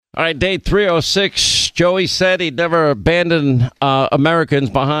All right, day 306. Joey said he'd never abandon Americans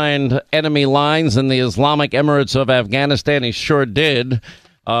behind enemy lines in the Islamic Emirates of Afghanistan. He sure did.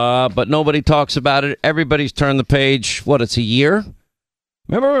 But nobody talks about it. Everybody's turned the page. What, it's a year?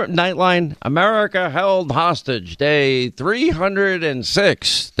 Remember Nightline? America held hostage, day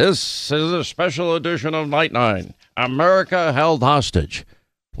 306. This is a special edition of Nightline. America held hostage.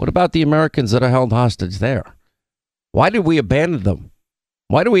 What about the Americans that are held hostage there? Why did we abandon them?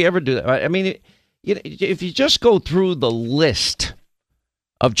 Why do we ever do that? I mean, if you just go through the list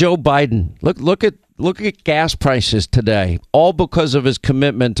of Joe Biden, look at gas prices today, all because of his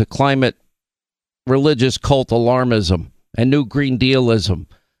commitment to climate religious cult alarmism and New Green Dealism.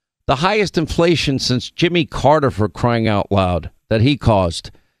 The highest inflation since Jimmy Carter, for crying out loud, that he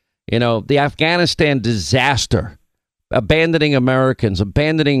caused. You know, the Afghanistan disaster, abandoning Americans,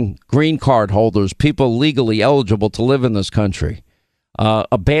 abandoning green card holders, people legally eligible to live in this country.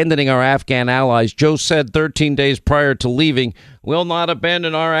 Abandoning our Afghan allies. Joe said 13 days prior to leaving, we'll not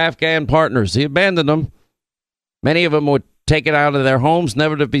abandon our Afghan partners. He abandoned them. Many of them were taken out of their homes,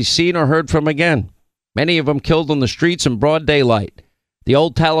 never to be seen or heard from again. Many of them killed on the streets in broad daylight. The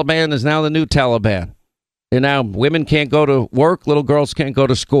old Taliban is now the new Taliban. And now women can't go to work, little girls can't go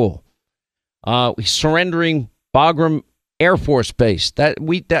to school. Surrendering Bagram Air Force Base. That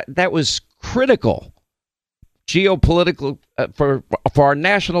was critical. Geopolitical for our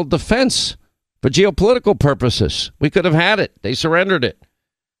national defense, for geopolitical purposes. We could have had it. They surrendered it.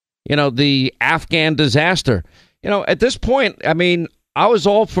 You know, the Afghan disaster. You know, at this point, I mean, I was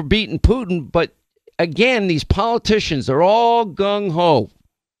all for beating Putin, but again, these politicians, they're all gung-ho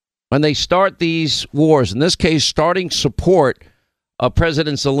when they start these wars. In this case, starting support of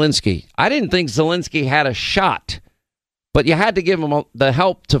President Zelensky. I didn't think Zelensky had a shot, but you had to give him the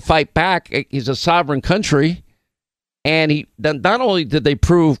help to fight back. He's a sovereign country. And not only did they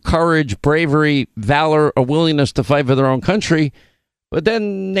prove courage, bravery, valor, a willingness to fight for their own country, but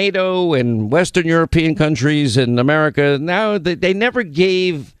then NATO and Western European countries and America, now they never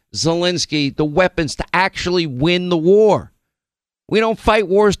gave Zelensky the weapons to actually win the war. We don't fight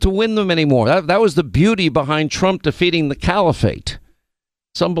wars to win them anymore. That was the beauty behind Trump defeating the caliphate.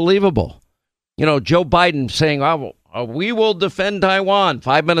 It's unbelievable. You know, Joe Biden saying, we will defend Taiwan.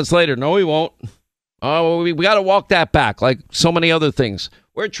 5 minutes later, no, we won't. Oh, we got to walk that back, like so many other things.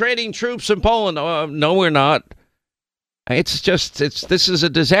 We're trading troops in Poland. No, we're not. This is a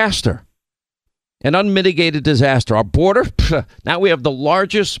disaster, an unmitigated disaster. Our border, now we have the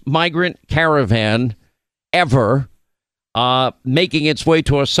largest migrant caravan ever making its way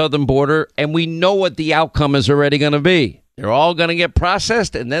to our southern border, and we know what the outcome is already going to be. They're all going to get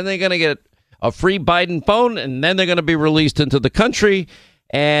processed, and then they're going to get a free Biden phone, and then they're going to be released into the country.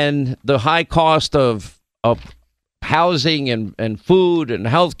 And the high cost of housing and food and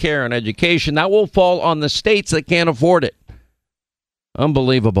health care and education, that will fall on the states that can't afford it.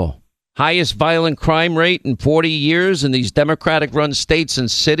 Unbelievable. Highest violent crime rate in 40 years in these Democratic-run states and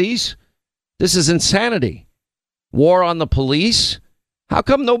cities. This is insanity. War on the police. How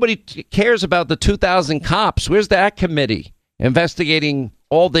come nobody cares about the 2,000 cops? Where's that committee investigating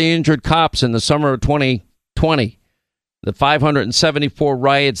all the injured cops in the summer of 2020? The 574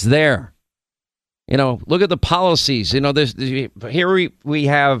 riots there. You know, look at the policies. You know, here we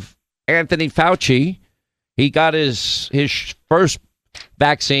have Anthony Fauci. He got his first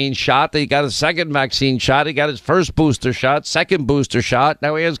vaccine shot. He got his second vaccine shot. He got his first booster shot, second booster shot.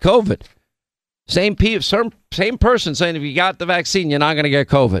 Now he has COVID. Same person saying if you got the vaccine, you're not going to get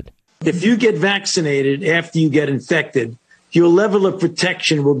COVID. If you get vaccinated after you get infected, your level of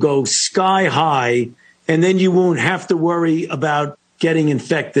protection will go sky high. And then you won't have to worry about getting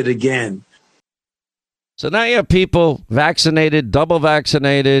infected again. So now you have people vaccinated, double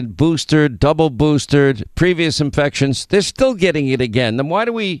vaccinated, boosted, double boosted, previous infections. They're still getting it again. Then why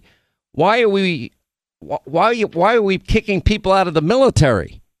are we kicking people out of the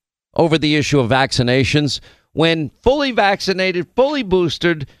military over the issue of vaccinations when fully vaccinated, fully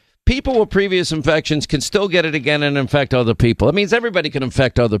boosted people with previous infections can still get it again and infect other people? It means everybody can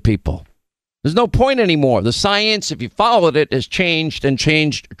infect other people. There's no point anymore. The science, if you followed it, has changed and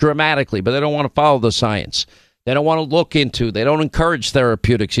changed dramatically, but they don't want to follow the science. They don't want to look into. They don't encourage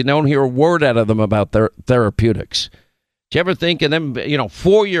therapeutics. You don't hear a word out of them about their therapeutics. Do you ever think of them,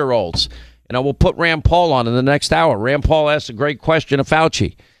 4-year-olds? We'll put Rand Paul on in the next hour. Rand Paul asked a great question of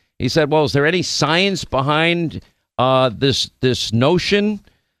Fauci. He said, well, is there any science behind this notion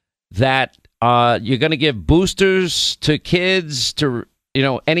that you're going to give boosters to kids to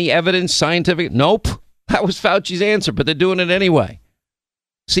any evidence, scientific? Nope. That was Fauci's answer, but they're doing it anyway.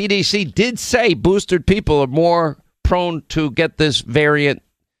 CDC did say boosted people are more prone to get this variant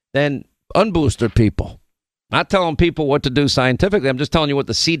than unboosted people. Not telling people what to do scientifically. I'm just telling you what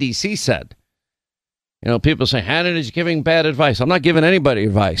the CDC said. People say, Hannity's giving bad advice. I'm not giving anybody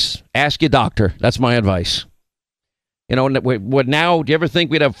advice. Ask your doctor. That's my advice. What now? Do you ever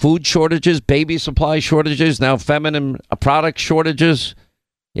think we'd have food shortages, baby supply shortages, now feminine product shortages?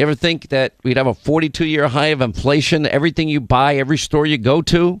 You ever think that we'd have a 42-year high of inflation? Everything you buy, every store you go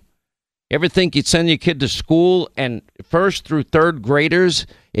to? You ever think you'd send your kid to school and first through third graders,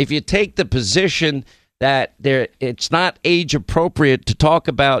 if you take the position that it's not age appropriate to talk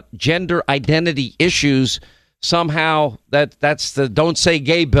about gender identity issues, somehow that's the don't say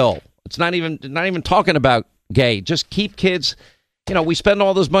gay bill. It's not even talking about gay. Just keep kids. We spend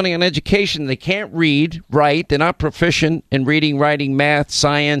all this money on education. They can't read, write. They're not proficient in reading, writing, math,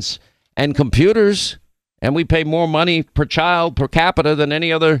 science, and computers. And we pay more money per child per capita than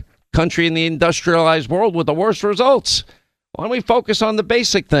any other country in the industrialized world with the worst results. Why don't we focus on the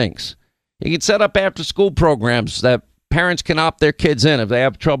basic things? You can set up after-school programs that parents can opt their kids in if they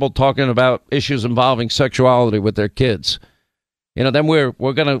have trouble talking about issues involving sexuality with their kids. Then we're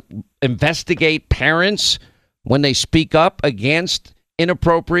going to investigate parents when they speak up against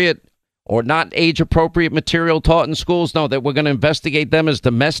inappropriate or not age-appropriate material taught in schools. No, that we're going to investigate them as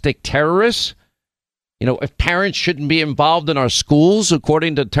domestic terrorists. If parents shouldn't be involved in our schools,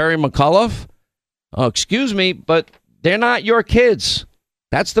 according to Terry McAuliffe, excuse me, but they're not your kids.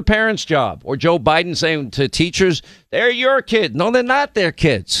 That's the parents' job. Or Joe Biden saying to teachers, they're your kids. No, they're not their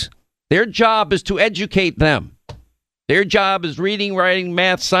kids. Their job is to educate them. Their job is reading, writing,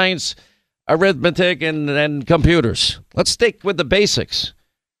 math, science, arithmetic, and computers. Let's stick with the basics.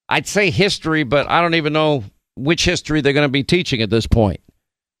 I'd say history, but I don't even know which history they're going to be teaching at this point.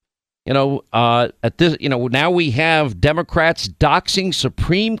 Now we have Democrats doxing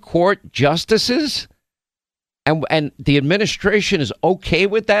Supreme Court justices. And the administration is okay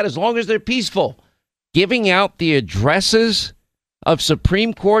with that as long as they're peaceful. Giving out the addresses of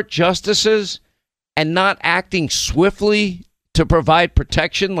Supreme Court justices and not acting swiftly to provide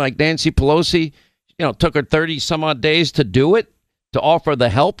protection like Nancy Pelosi, took her 30 some odd days to do it, to offer the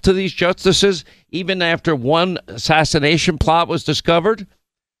help to these justices, even after one assassination plot was discovered.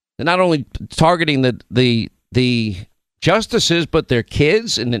 They're not only targeting the justices, but their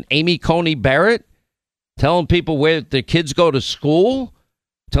kids and then Amy Coney Barrett. Telling people where their kids go to school,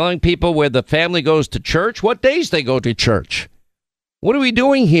 telling people where the family goes to church, what days they go to church. What are we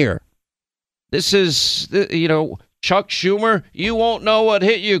doing here? This is, Chuck Schumer, you won't know what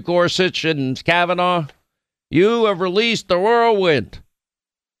hit you, Gorsuch and Kavanaugh. You have released the whirlwind.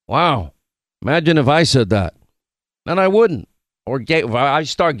 Wow. Imagine if I said that. And I wouldn't. Or I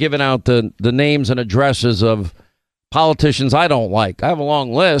start giving out the names and addresses of politicians I don't like. I have a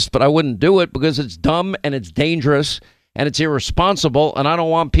long list, but I wouldn't do it because it's dumb and it's dangerous and it's irresponsible, and I don't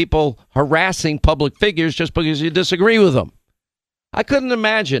want people harassing public figures just because you disagree with them. I couldn't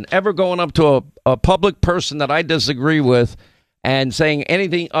imagine ever going up to a public person that I disagree with and saying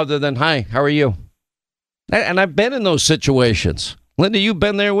anything other than, hi, how are you? And I've been in those situations. Linda, you've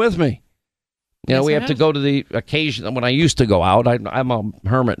been there with me. Yes, we have to go to the occasion when I used to go out. I'm a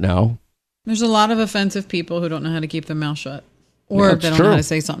hermit now. There's a lot of offensive people who don't know how to keep their mouth shut, or they don't know how to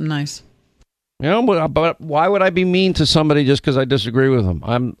say something nice. But why would I be mean to somebody just because I disagree with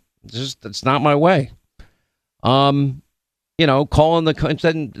them? It's not my way. Calling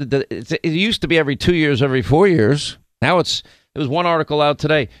it used to be every 2 years, every 4 years. Now there was one article out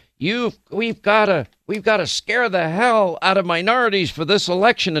today. We've got to scare the hell out of minorities for this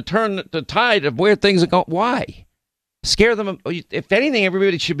election to turn the tide of where things are going. Why? Scare them. If anything,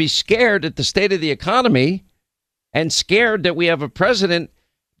 everybody should be scared at the state of the economy and scared that we have a president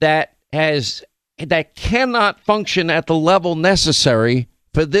that cannot function at the level necessary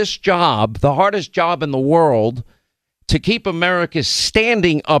for this job, the hardest job in the world, to keep America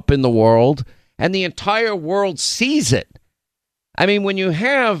standing up in the world, and the entire world sees it. I mean, when you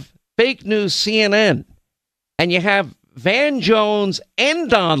have fake news CNN and you have Van Jones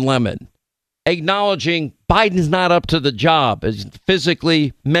and Don Lemon acknowledging Biden's not up to the job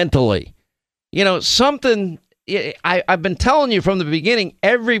physically, mentally, something I've been telling you from the beginning,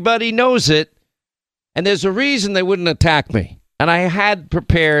 everybody knows it. And there's a reason they wouldn't attack me. And I had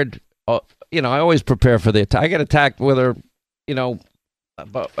prepared, I always prepare for the attack. I get attacked whether,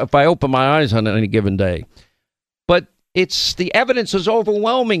 if I open my eyes on any given day. But the evidence is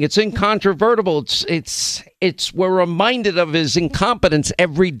overwhelming. It's incontrovertible. We're reminded of his incompetence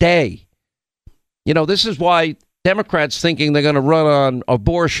every day. This is why Democrats thinking they're going to run on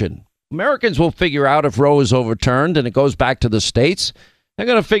abortion. Americans will figure out if Roe is overturned and it goes back to the states. they're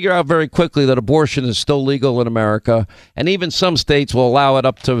going to figure out very quickly that abortion is still legal in America, and even some states will allow it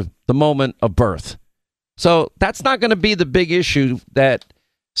up to the moment of birth. So that's not going to be the big issue that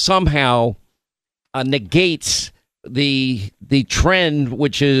somehow negates the trend,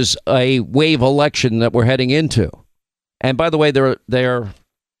 which is a wave election that we're heading into. And by the way, they're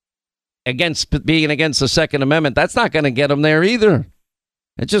against being against the Second Amendment. That's not going to get them there either.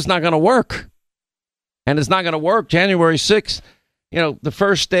 It's just not going to work. And it's not going to work. January 6th, the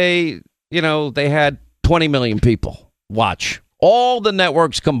first day, they had 20 million people watch. All the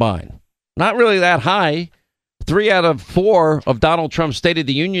networks combined. Not really that high. 3 out of 4 of Donald Trump's State of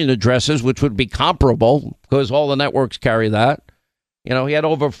the Union addresses, which would be comparable because all the networks carry that. He had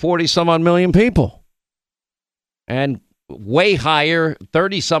over 40 some odd million people. And way higher,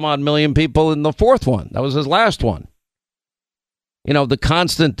 30 some odd million people in the fourth one. That was his last one. The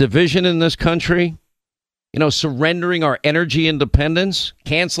constant division in this country, surrendering our energy independence,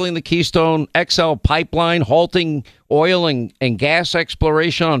 canceling the Keystone XL pipeline, halting oil and gas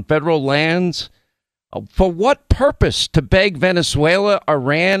exploration on federal lands. For what purpose? To beg Venezuela,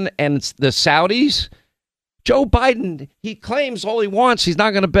 Iran, and the Saudis? Joe Biden, he claims all he wants. He's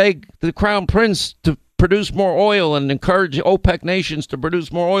not going to beg the Crown Prince to produce more oil and encourage OPEC nations to produce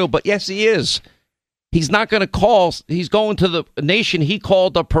more oil. But yes, he is. He's not going to call. He's going to the nation he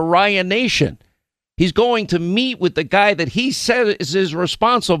called a pariah nation. He's going to meet with the guy that he says is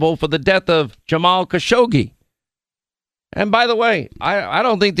responsible for the death of Jamal Khashoggi. And by the way, I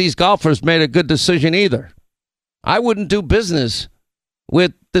don't think these golfers made a good decision either. I wouldn't do business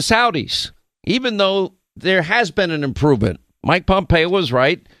with the Saudis, even though there has been an improvement. Mike Pompeo was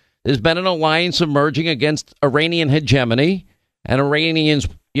right. There's been an alliance emerging against Iranian hegemony and Iranians,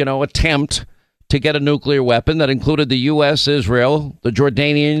 attempt to get a nuclear weapon that included the U.S., Israel, the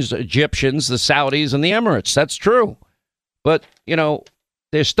Jordanians, Egyptians, the Saudis, and the Emirates. That's true. But,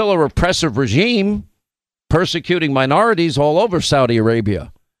 there's still a repressive regime persecuting minorities all over Saudi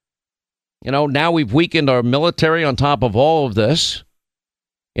Arabia. Now we've weakened our military on top of all of this.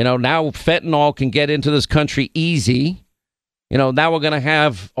 Now fentanyl can get into this country easy. Now we're going to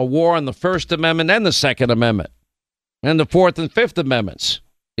have a war on the First Amendment and the Second Amendment and the Fourth and Fifth Amendments.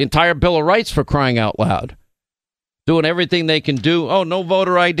 The entire Bill of Rights, for crying out loud. Doing everything they can do. Oh, no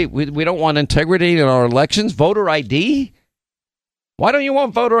voter ID. We don't want integrity in our elections. Voter ID? Why don't you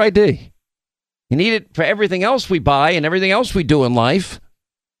want voter ID? You need it for everything else we buy and everything else we do in life.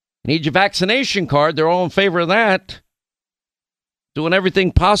 You need your vaccination card. They're all in favor of that. Doing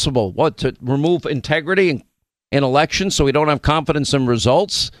everything possible. What, to remove integrity in elections so we don't have confidence in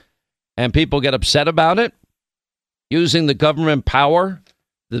results and people get upset about it? Using the government power,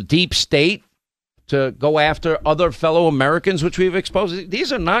 the deep state, to go after other fellow Americans, which we've exposed.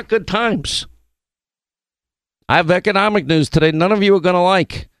 These are not good times. I have economic news today none of you are going to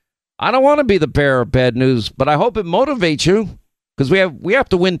like. I don't want to be the bearer of bad news, but I hope it motivates you, because we have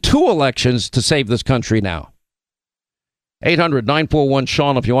to win 2 elections to save this country now.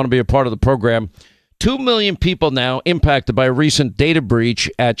 800-941-SEAN if you want to be a part of the program. 2 million people now impacted by a recent data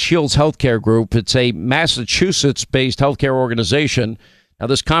breach at Shields Healthcare Group. It's a Massachusetts-based healthcare organization. Now,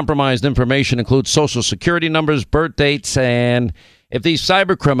 this compromised information includes social security numbers, birth dates, and if these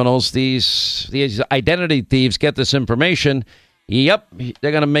cyber criminals, these identity thieves get this information, yep,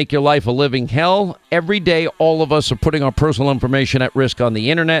 they're going to make your life a living hell. Every day, all of us are putting our personal information at risk on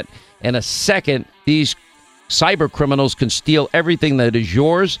the internet. In a second, these cyber criminals can steal everything that is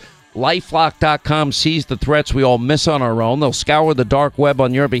yours. LifeLock.com sees the threats we all miss on our own. They'll scour the dark web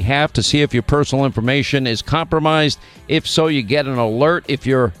on your behalf to see if your personal information is compromised. If so, you get an alert. If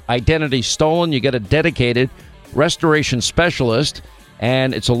your identity's stolen, you get a dedicated restoration specialist.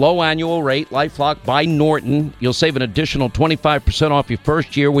 And it's a low annual rate. LifeLock by Norton. You'll save an additional 25% off your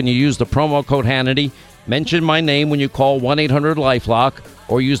first year when you use the promo code Hannity. Mention my name when you call 1-800-LifeLock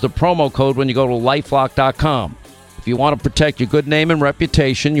or use the promo code when you go to LifeLock.com. If you want to protect your good name and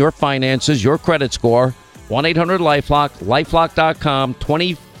reputation, your finances, your credit score, 1-800-LifeLock, LifeLock.com,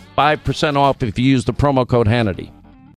 25% off if you use the promo code Hannity.